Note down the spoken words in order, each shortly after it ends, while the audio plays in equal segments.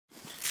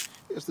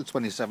It's the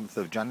 27th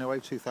of January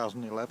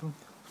 2011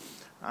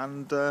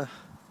 and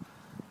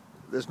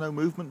there's no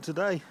movement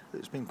today.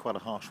 It's been quite a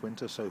harsh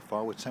winter so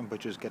far, with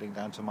temperatures getting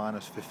down to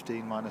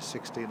 -15,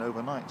 -16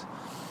 overnight.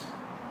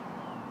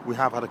 We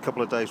have had a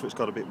couple of days where it's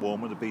got a bit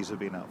warmer, the bees have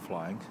been out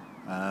flying,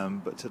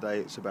 but today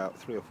it's about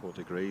 3 or 4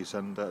 degrees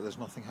and there's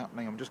nothing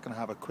happening. I'm just going to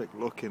have a quick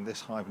look in this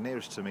hive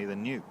nearest to me, the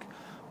nuke.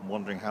 I'm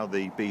wondering how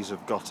the bees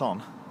have got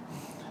on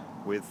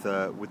with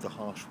the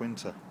harsh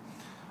winter.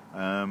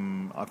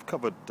 I've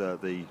covered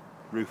the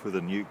roof of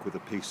the nuke with a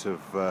piece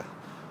of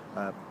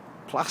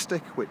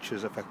plastic which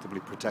has effectively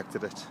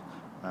protected it,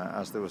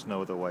 as there was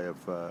no other way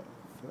of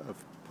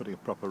putting a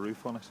proper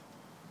roof on it.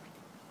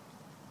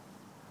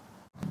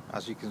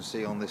 As you can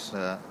see on this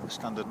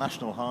standard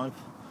national hive,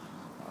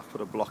 I've put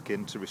a block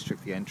in to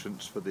restrict the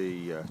entrance for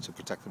to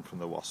protect them from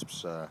the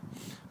wasps at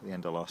the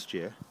end of last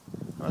year.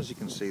 And as you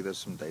can see, there's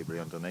some debris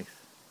underneath.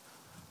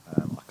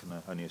 I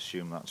can only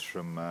assume that's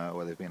from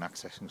where they've been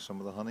accessing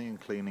some of the honey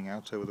and cleaning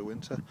out over the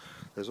winter.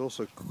 There's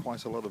also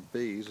quite a lot of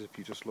bees, if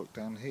you just look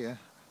down here,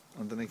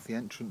 underneath the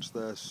entrance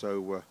there,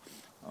 so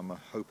I'm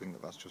hoping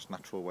that that's just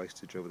natural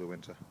wastage over the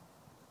winter.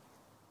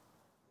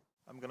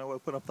 I'm going to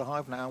open up the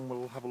hive now and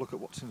we'll have a look at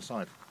what's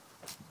inside.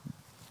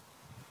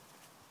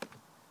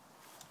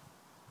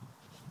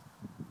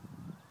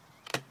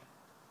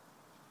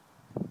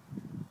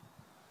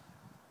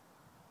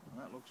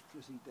 That looks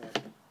pretty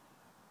dead.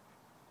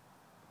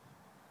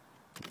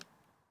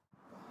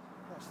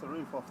 That's the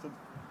roof off them,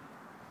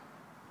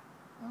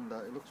 and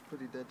it looks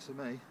pretty dead to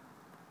me.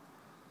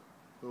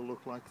 They all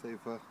look like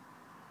they've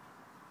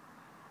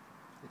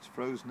it's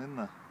frozen in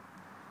there.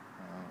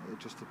 It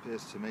just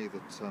appears to me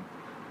that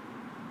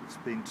it's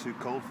been too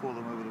cold for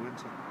them over the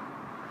winter.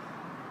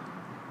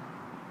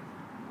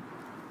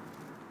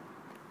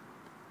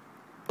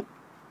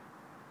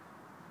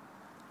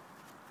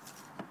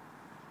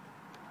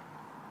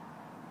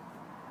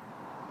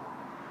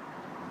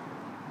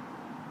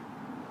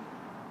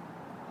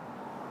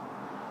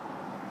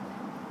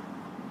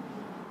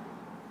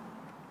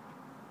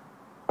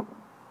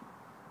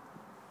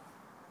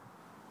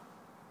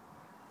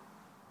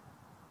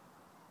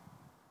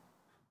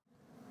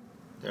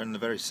 They're in the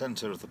very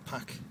centre of the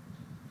pack,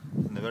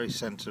 in the very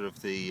centre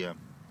of the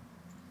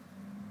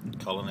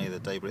colony, the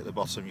debris at the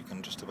bottom. You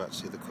can just about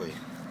see the queen.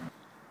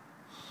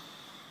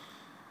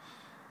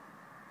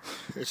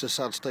 It's a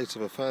sad state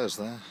of affairs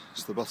there.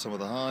 It's the bottom of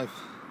the hive.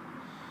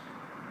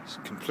 It's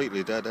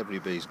completely dead, every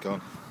bee's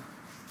gone.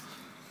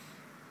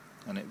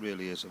 And it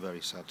really is a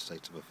very sad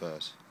state of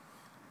affairs.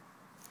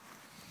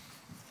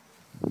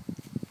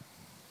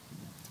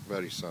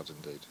 Very sad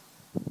indeed.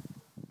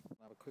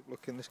 Have a quick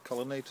look in this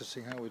colony to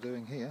see how we're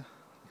doing here.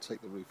 I'll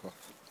take the roof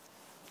off.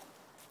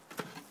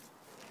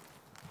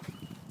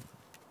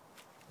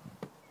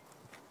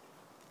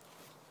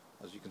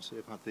 As you can see,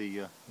 I've had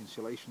the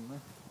insulation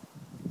there.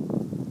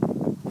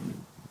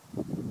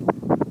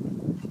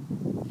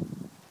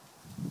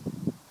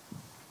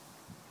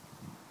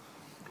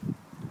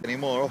 Any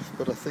more off,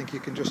 but I think you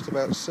can just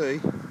about see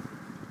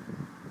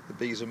the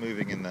bees are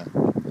moving in there.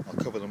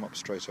 I'll cover them up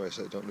straight away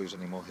so they don't lose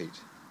any more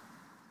heat.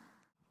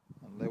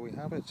 And there we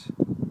have it.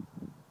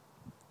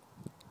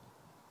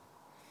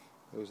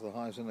 Those are the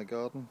hives in the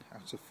garden.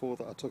 Out of 4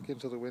 that I took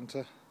into the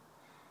winter,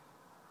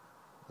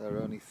 there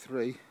are only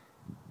 3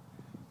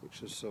 which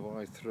have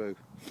survived through.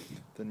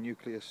 The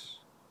nucleus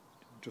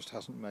just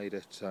hasn't made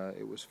it.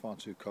 It was far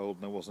too cold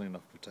and there wasn't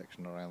enough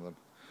protection around them.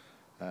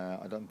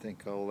 I don't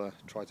think I'll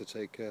try to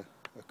take a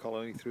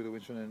colony through the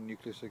winter in a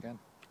nucleus again.